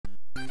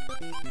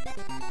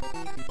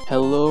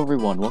Hello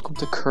everyone, welcome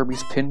to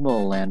Kirby's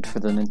Pinball Land for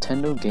the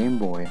Nintendo Game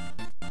Boy.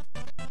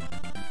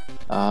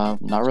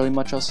 Not really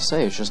much else to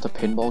say, it's just a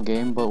pinball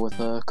game but with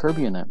a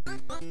Kirby in it.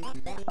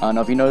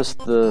 Now if you notice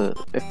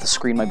if the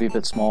screen might be a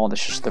bit small,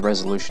 that's just the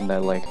resolution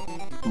that like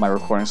my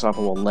recording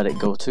software will let it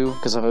go to,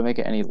 because if I make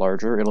it any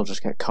larger, it'll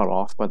just get cut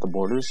off by the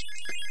borders.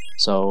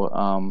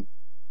 So,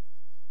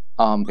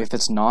 if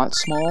it's not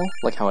small,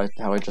 like how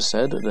I just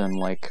said, then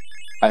like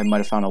I might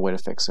have found a way to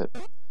fix it.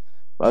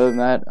 But other than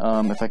that,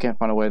 if I can't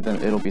find a way,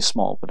 then it'll be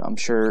small. But I'm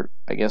sure,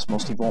 I guess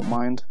most people won't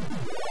mind.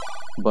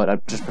 But I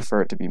just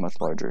prefer it to be much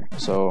larger.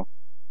 So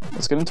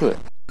let's get into it.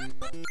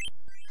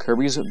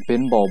 Kirby's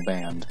Pinball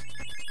Band.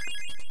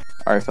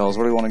 All right, fellas,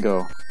 where do we want to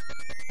go?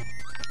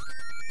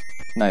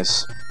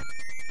 Nice.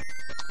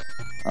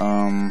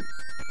 I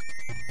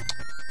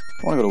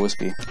want to go to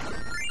Wispy.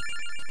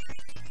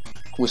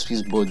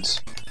 Wispy's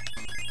Buds.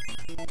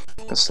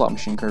 A slot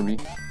machine Kirby.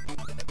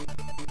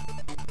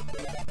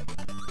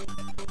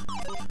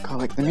 God,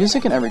 like the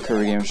music in every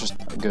Kirby game is just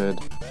good.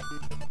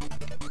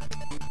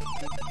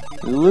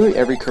 Literally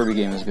every Kirby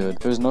game is good.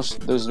 There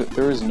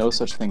is no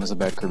such thing as a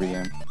bad Kirby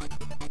game.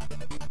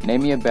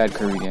 Name me a bad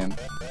Kirby game.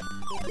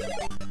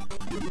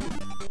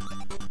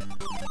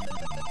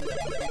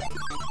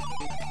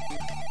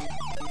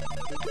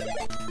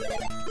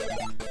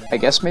 I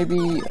guess maybe,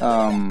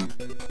 I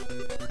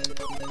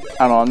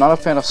don't know, I'm not a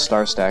fan of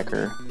Star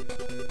Stacker.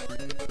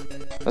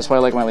 That's why I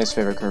like my least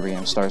favorite Kirby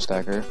game, Star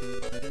Stacker.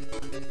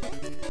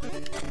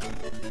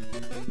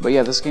 But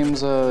yeah, this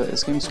game's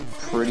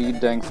pretty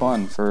dang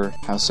fun for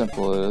how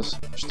simple it is.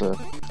 Just a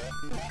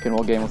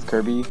pinball game with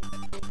Kirby.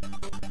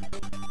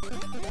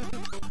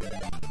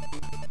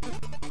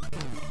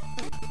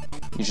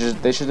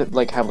 They should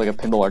like have like a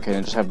pinball arcade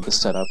and just have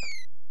this set up.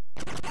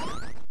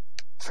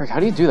 Frick, how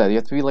do you do that? You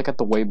have to be like at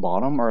the way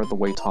bottom or at the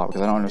way top?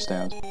 Because I don't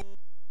understand.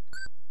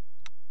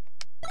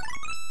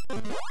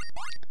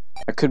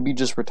 I could be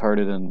just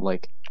retarded and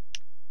like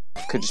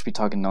could just be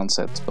talking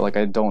nonsense, but like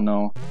I don't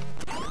know.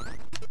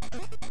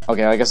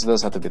 Okay, I guess it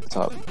does have to be at the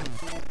top.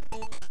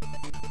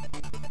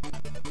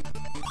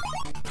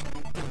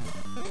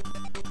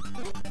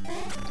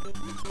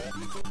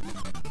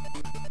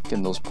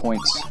 Getting those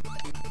points.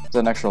 Is that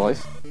an extra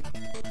life?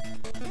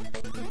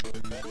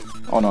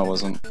 Oh no, it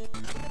wasn't.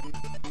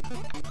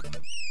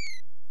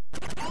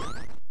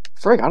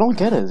 Frick, I don't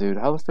get it, dude.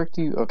 How the frick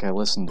do you... Okay,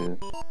 listen,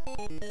 dude.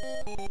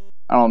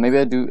 I don't know, maybe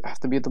I do have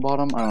to be at the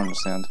bottom? I don't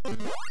understand.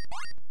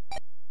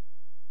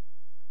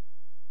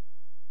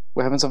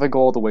 What happens if I go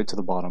all the way to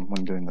the bottom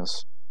when doing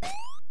this?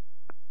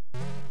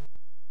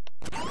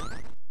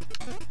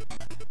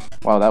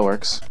 Wow, that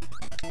works.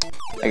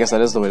 I guess that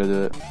is the way to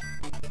do it.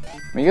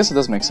 I mean, I guess it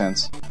does make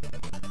sense.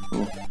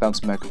 Ooh,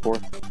 bouncing back and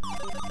forth.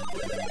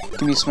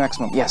 Give me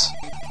maximum. Yes!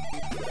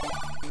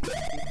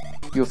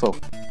 UFO.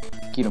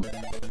 Get him.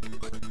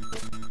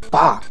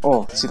 Bah!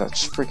 Oh, see that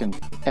freaking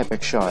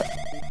epic shot.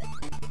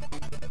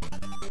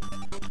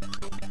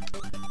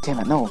 Damn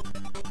it, no.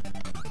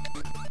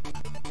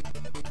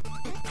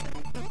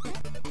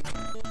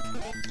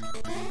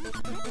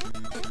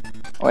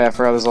 Oh yeah, I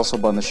forgot there's also a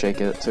button to shake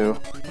it too.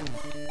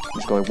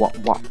 Just go like wop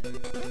wop.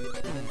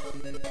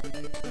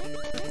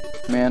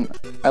 Man,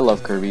 I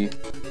love Kirby.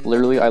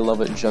 Literally, I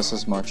love it just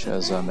as much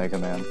as Mega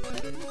Man.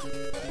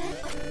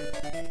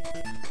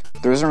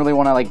 There isn't really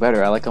one I like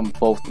better. I like them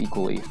both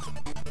equally.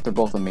 They're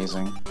both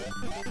amazing.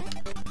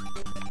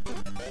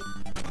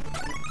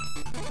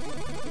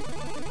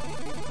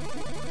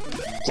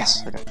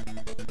 Yes! Okay.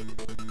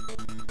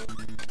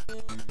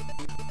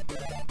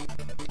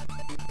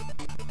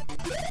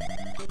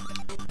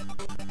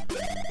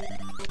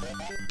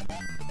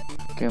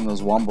 Getting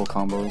those wombo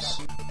combos.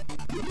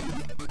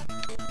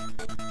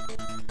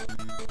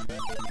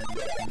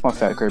 Come on,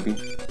 fat Kirby.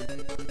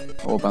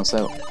 Oh, bounce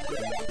out.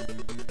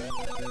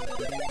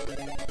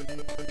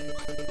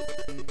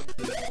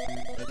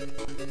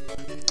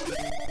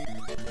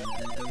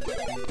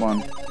 Come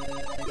on.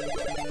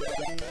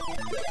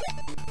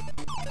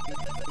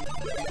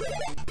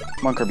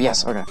 Come on, Kirby.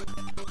 Yes, okay.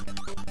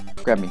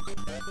 Grab me.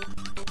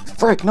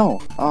 Frick, no!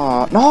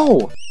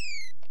 No!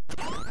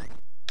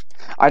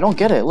 I don't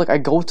get it. Look, I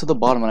go to the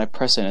bottom and I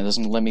press it and it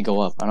doesn't let me go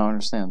up. I don't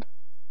understand.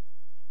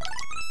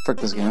 Frick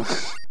this game.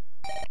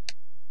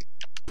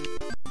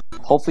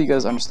 Hopefully you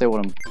guys understand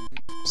what I'm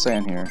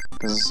saying here,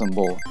 because this is some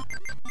bull.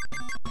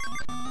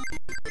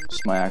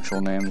 Just my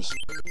actual name. Just...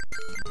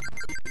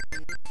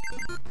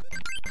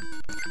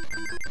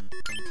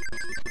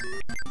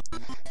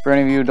 For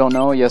any of you who don't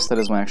know, yes, that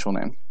is my actual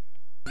name.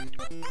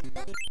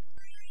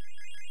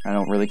 I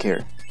don't really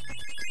care.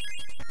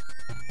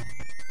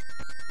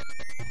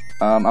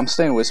 I'm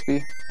staying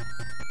wispy,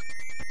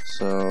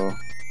 so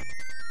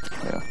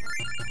yeah.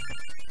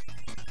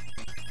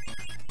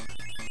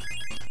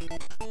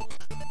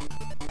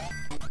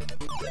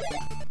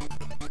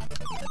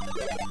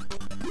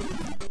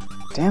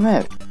 Damn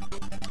it!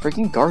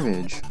 Freaking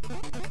garbage.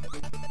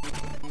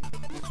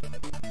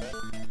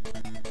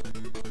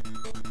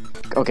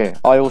 Okay,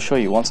 I will show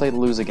you. Once I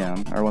lose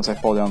again, or once I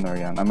fall down there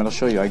again, I'm gonna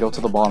show you. I go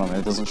to the bottom and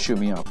it doesn't shoot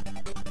me up.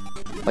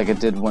 like it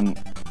did when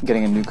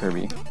getting a new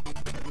Kirby.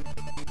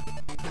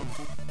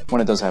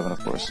 When it does happen, of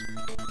course.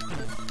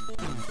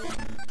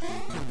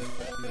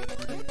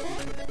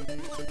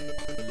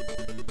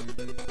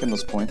 Get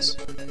those points.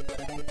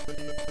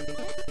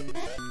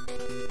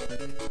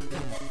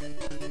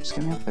 Just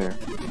get me up there.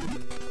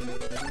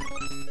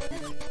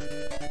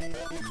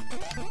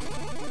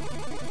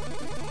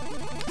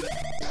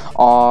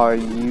 Aw,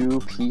 you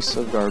piece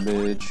of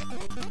garbage.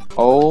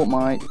 Oh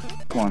my...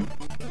 Come on.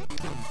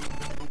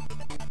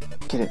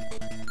 Get it.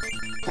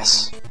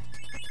 Yes.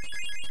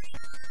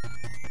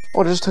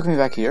 Oh, it just took me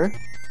back here?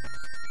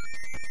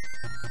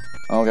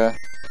 Okay.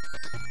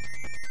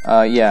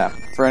 Yeah.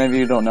 For any of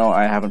you who don't know,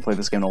 I haven't played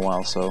this game in a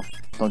while, so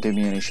don't give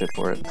me any shit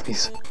for it,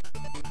 please.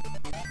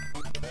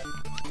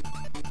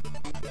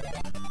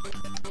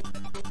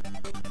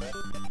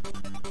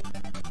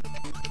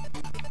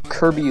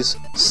 Kirby's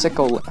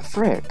Sicko...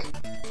 Frick!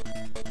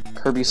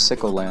 Kirby's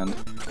Sicko Land.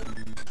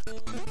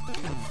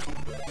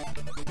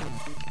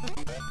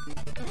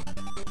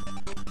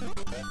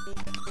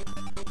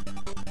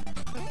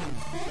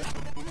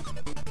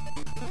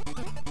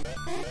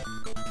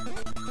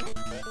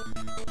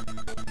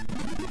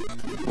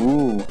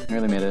 Ooh,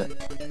 nearly made it.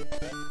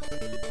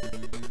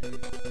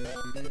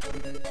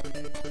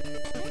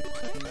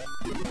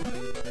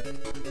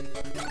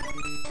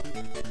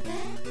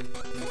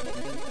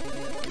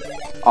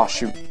 Oh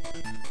shoot.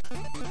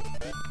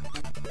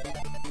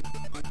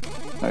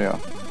 There you go.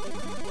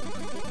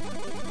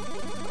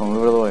 Come on,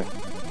 move it out of the way.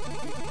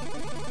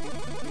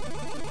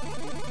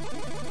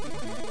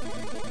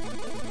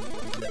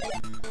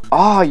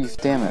 Ah, oh, you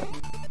damn it.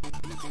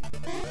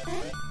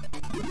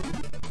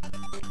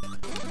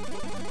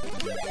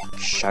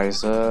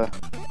 Scheiße.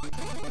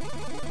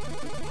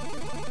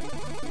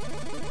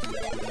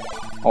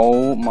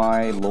 Oh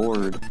my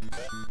lord.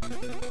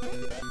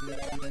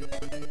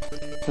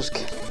 Just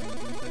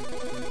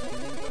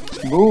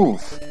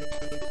move.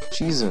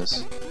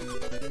 Jesus.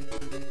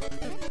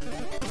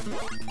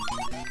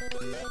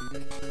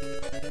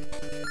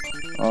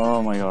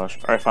 Oh my gosh.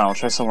 Alright, fine, I'll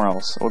try somewhere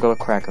else. We'll go to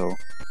Krakow.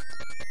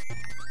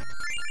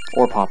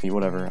 Or Poppy,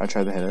 whatever. I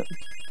tried to hit it.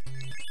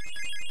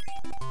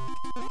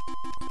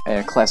 Hey,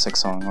 a classic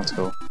song, let's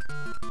go.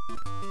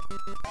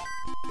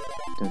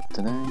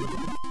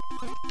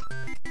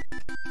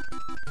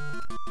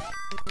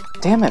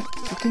 Damn it!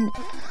 Fucking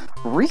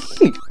read!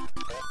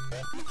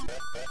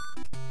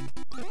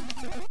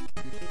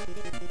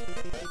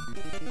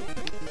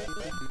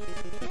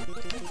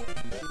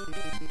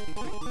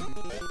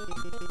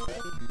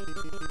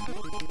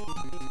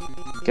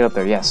 Get up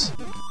there, yes.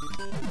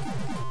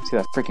 See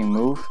that freaking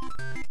move?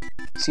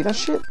 See that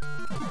shit?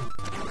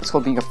 It's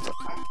called being a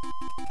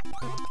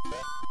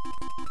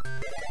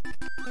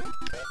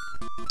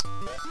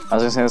I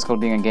was gonna say that's called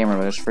being a gamer,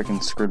 but I just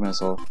freaking screwed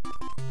myself.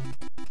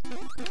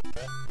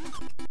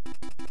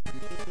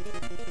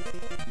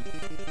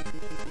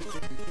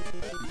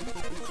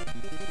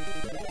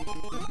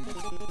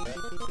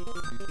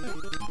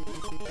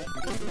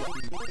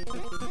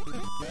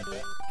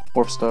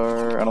 Warp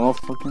Star, I don't know if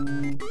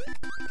fucking...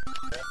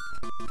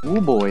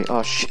 Ooh boy,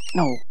 oh shit,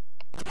 no!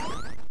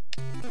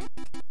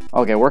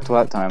 Okay, worked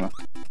that time.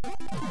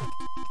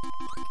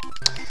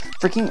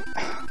 Freaking...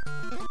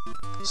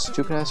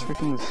 Stupid ass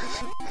freaking...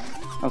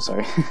 I'm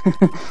sorry.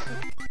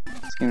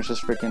 This game is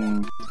just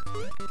freaking...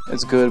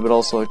 It's good, but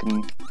also it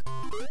can...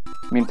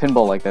 I mean,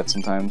 pinball like that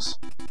sometimes.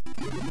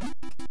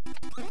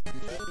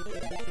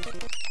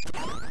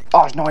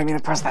 Oh, no, I mean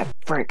to press that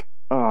frick!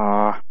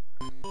 Well,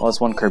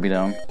 that's one Kirby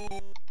down.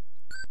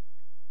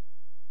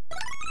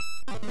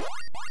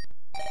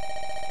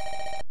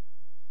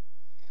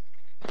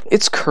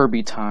 It's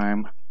Kirby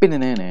time. You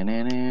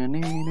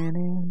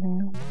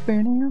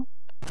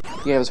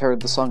guys heard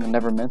the song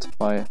Never Meant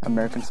by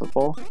American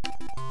Football?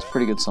 It's a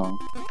pretty good song.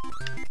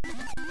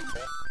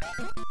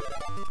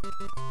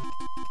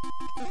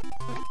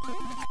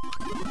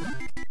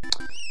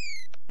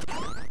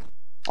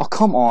 Oh,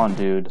 come on,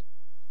 dude.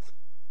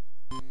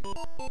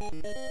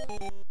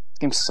 This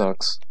game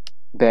sucks.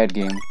 Bad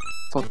game.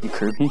 Fuck you,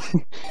 Kirby.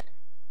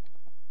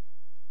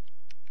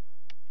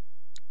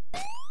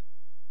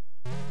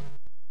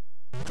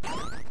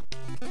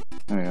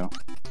 There we go.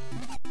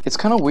 It's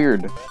kind of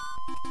weird. You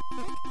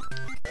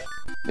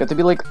have to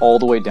be like all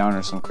the way down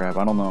or some crap.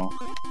 I don't know.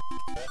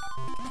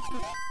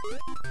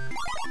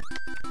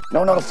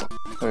 No, no, there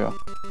we go.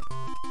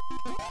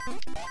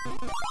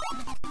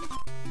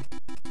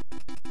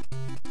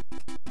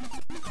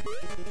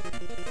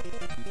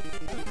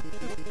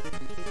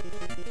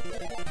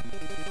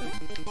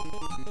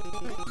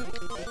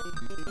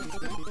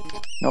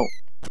 No.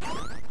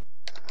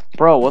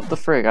 Bro, what the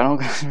frig? I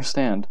don't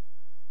understand.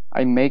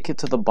 I make it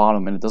to the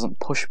bottom and it doesn't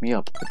push me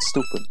up. It's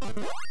stupid.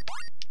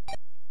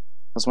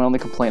 That's my only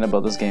complaint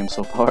about this game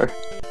so far.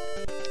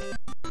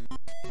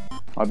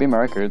 I beat my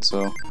record,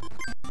 so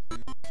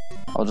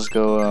I'll just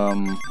go,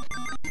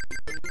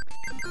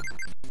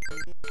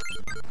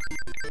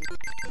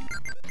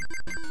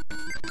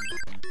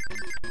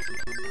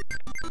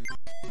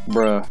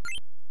 Bruh.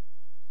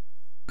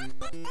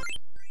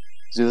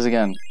 Let's do this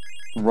again.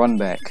 Run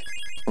back.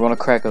 We're gonna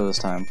crack it this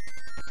time.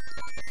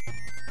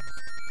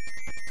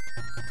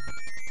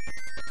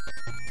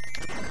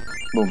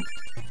 Boom.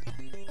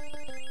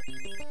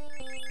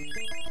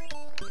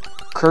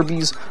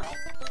 Kirby's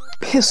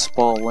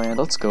Pissball Land.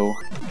 Let's go.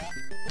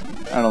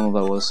 I don't know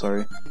what that was,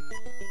 sorry.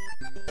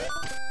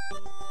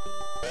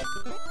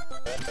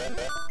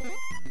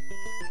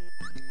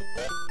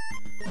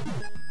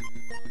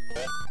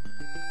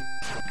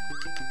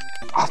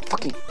 Ah, oh,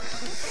 fucking.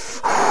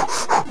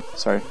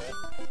 Sorry.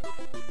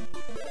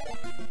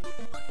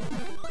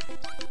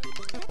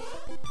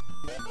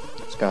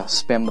 Just gotta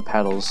spam the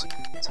paddles.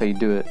 That's how you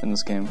do it in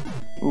this game.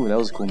 Ooh, that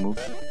was a cool move.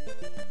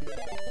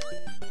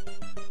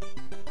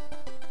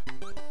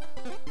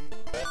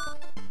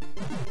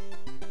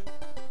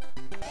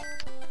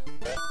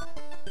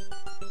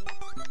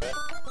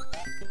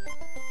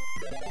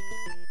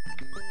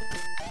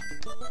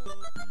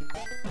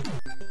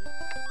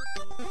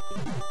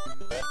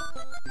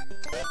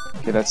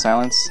 Okay, that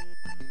silence,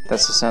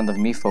 that's the sound of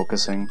me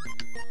focusing.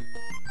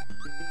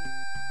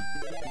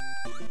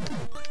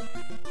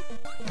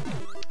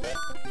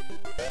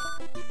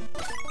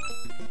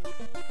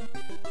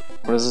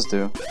 What does this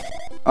do?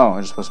 Oh,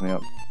 it just pushed me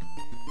up.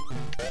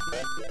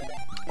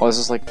 Oh, is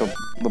this like the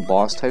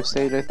boss type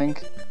stage, I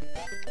think?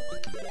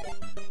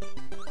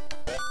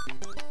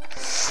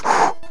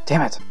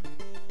 Damn it!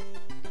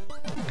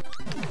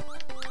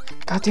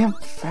 Goddamn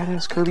fat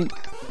ass Kirby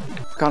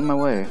got in my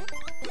way.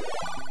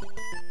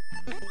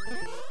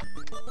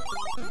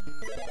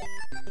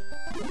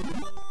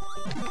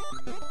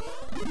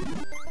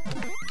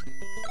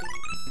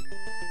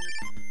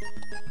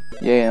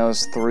 Yeah, that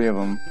was 3 of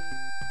them.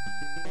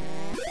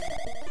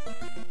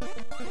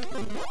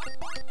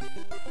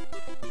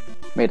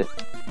 Made it.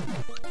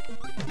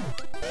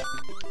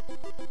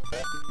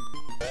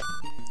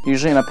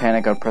 Usually in a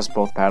panic I'd press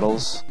both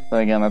paddles.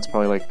 Then again, that's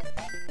probably like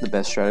the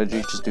best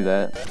strategy, just do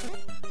that.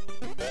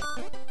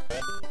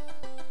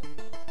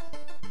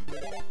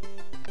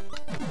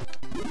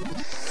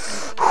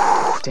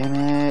 Damn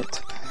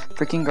it!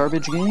 Freaking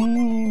garbage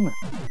game!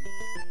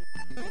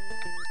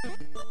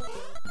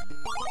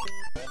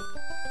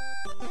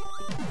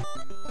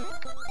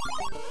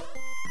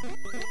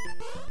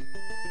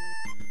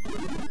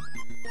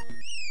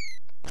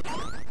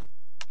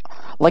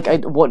 Like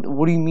what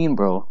do you mean,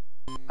 bro?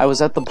 I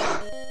was at the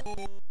bottom.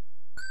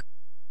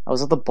 What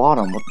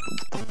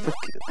the frick?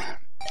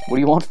 What do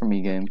you want from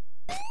me, game?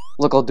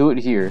 Look, I'll do it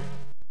here.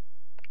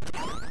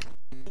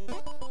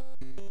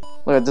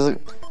 Look, do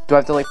I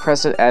have to like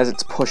press it as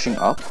it's pushing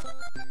up?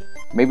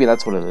 Maybe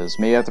that's what it is.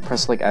 Maybe I have to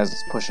press it like as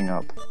it's pushing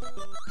up.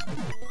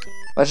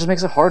 That just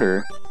makes it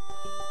harder.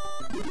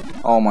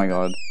 Oh my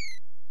god.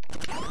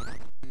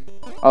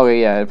 Okay,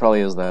 yeah, it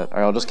probably is that.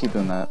 Alright, I'll just keep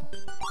doing that.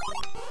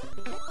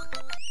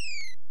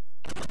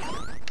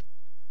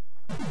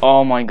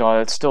 Oh my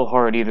god, it's still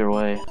hard either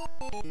way.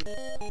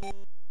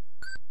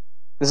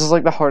 This is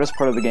like the hardest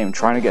part of the game,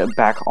 trying to get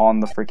back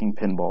on the freaking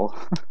pinball.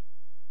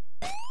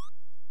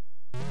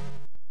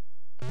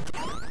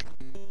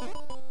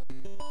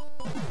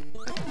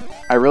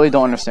 I really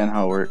don't understand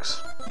how it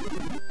works.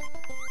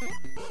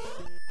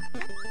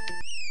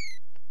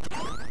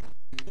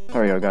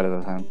 There we go, got it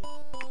that time.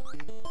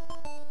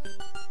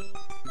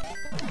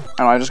 I don't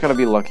know, I just gotta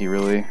be lucky,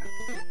 really.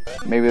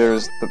 Maybe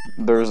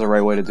there's a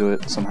right way to do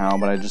it somehow,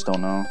 but I just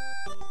don't know.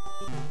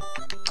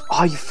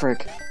 Oh, you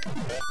frick.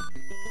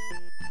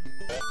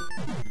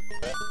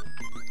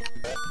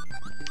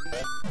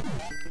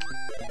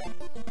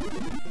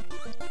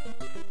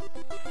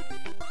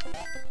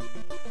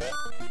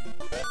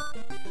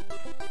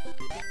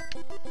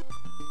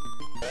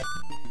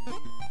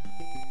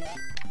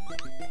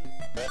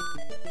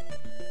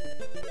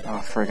 Oh,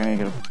 frick, I need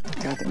to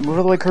get a... Move out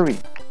of the way, Kirby!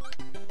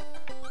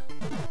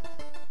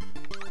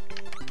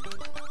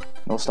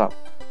 No, stop.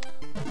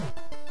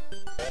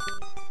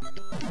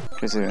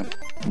 Basically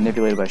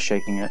manipulated by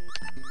shaking it.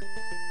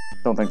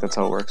 Don't think that's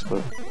how it works,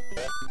 but...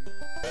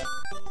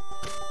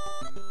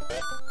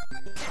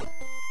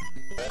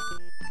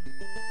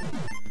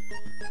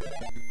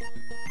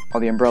 Oh,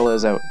 the umbrella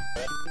is out.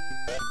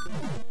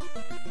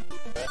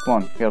 Come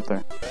on, get up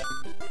there.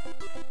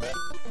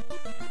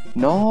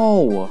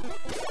 No!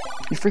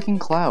 You freaking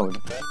cloud.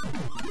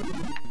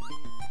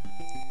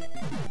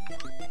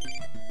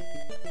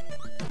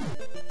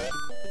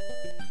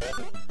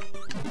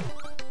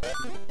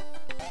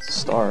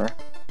 Star.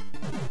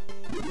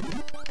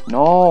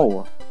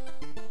 No!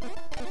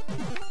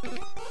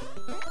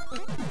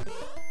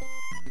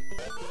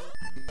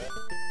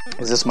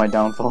 Is this my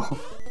downfall?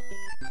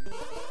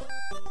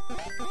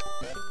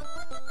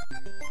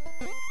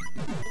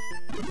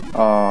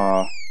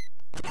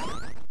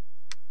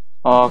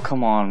 Oh,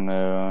 come on,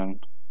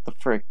 man. The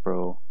frick,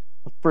 bro.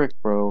 The frick,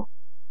 bro.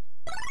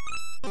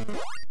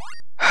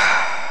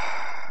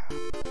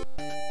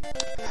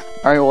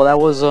 Alright, well, that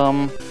was,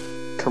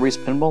 Kirby's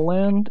Pinball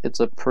Land. It's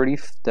a pretty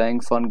dang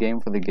fun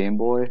game for the Game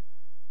Boy.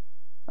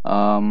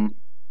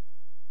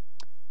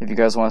 If you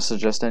guys want to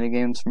suggest any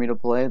games for me to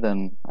play,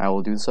 then I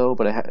will do so,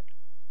 but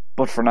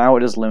for now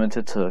it is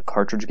limited to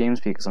cartridge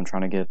games because I'm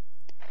trying to get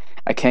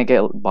I can't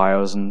get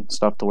BIOS and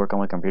stuff to work on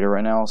my computer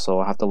right now, so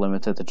I'll have to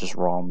limit it to just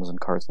ROMs and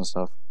cards and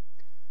stuff.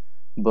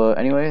 But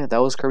anyway, that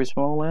was Kirby's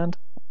Pinball Land.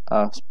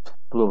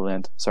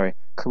 Sorry,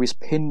 Kirby's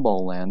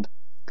Pinball Land,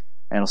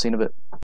 and I'll see you in a bit.